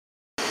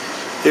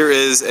Here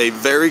is a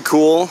very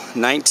cool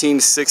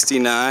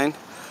 1969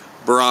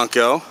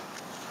 Bronco.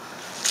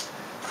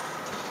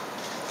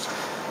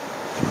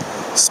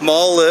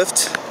 Small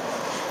lift,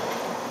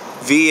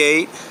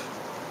 V8,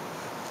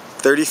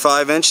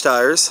 35-inch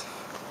tires,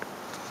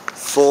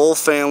 full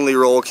family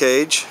roll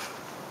cage,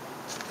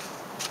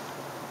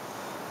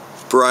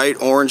 bright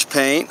orange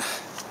paint,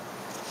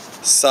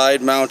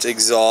 side mount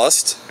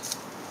exhaust,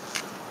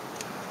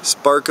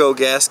 Sparco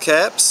gas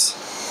caps,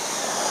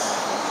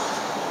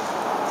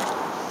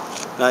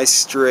 nice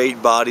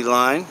straight body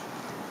line.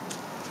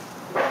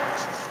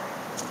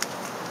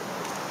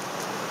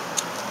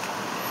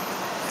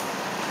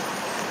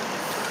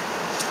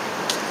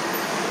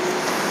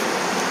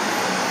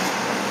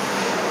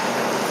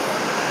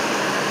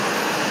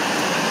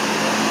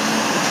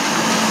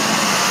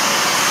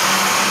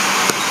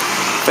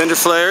 Fender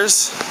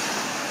flares,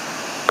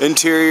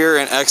 interior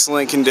in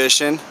excellent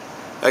condition,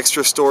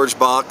 extra storage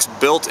box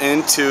built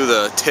into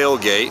the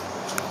tailgate,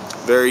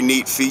 very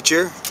neat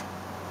feature.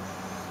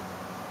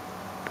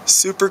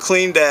 Super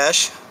clean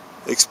dash,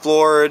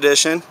 Explorer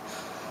edition,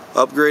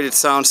 upgraded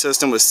sound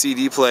system with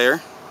CD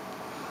player,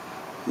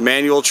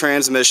 manual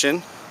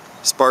transmission,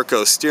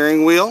 Sparco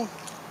steering wheel,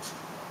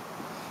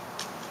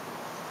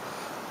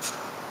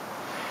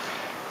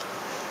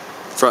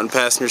 front and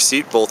passenger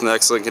seat both in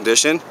excellent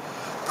condition.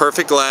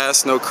 Perfect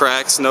glass, no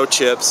cracks, no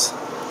chips.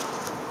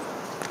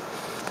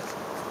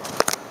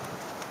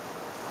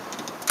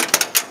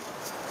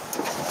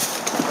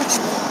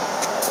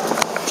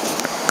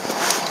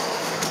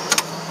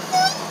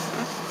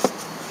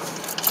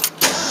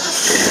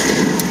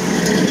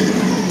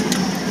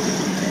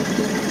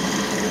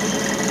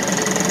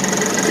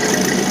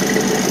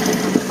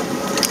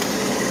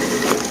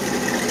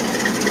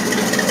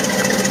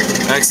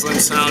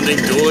 Excellent sounding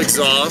dual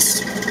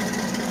exhaust.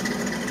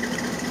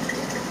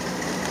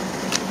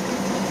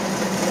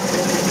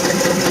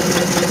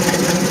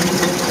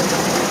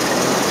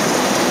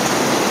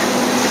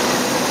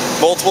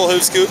 Multiple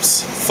hood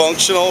scoops,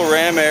 functional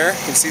ram air. You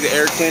can see the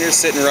air cleaner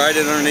sitting right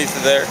underneath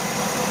it there.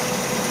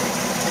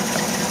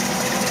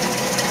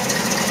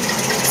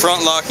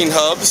 Front locking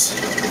hubs,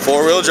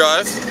 4-wheel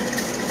drive.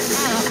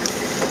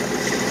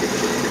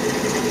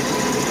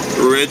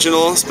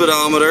 Original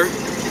speedometer.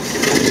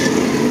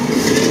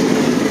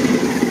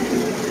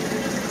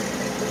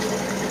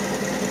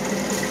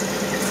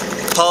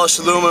 Polished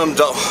aluminum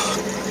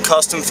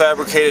custom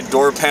fabricated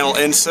door panel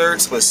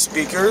inserts with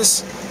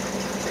speakers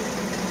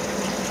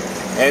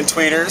and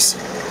tweeters.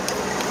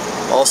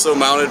 Also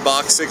mounted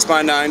box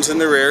 6x9s in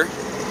the rear.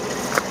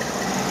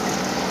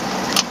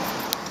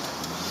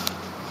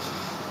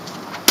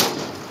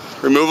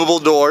 Removable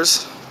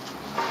doors.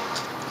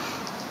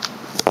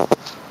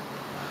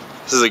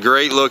 This is a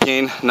great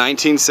looking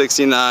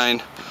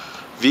 1969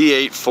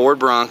 V8 Ford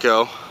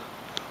Bronco.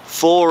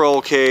 Full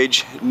roll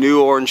cage,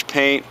 new orange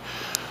paint,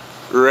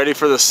 ready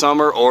for the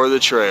summer or the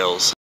trails.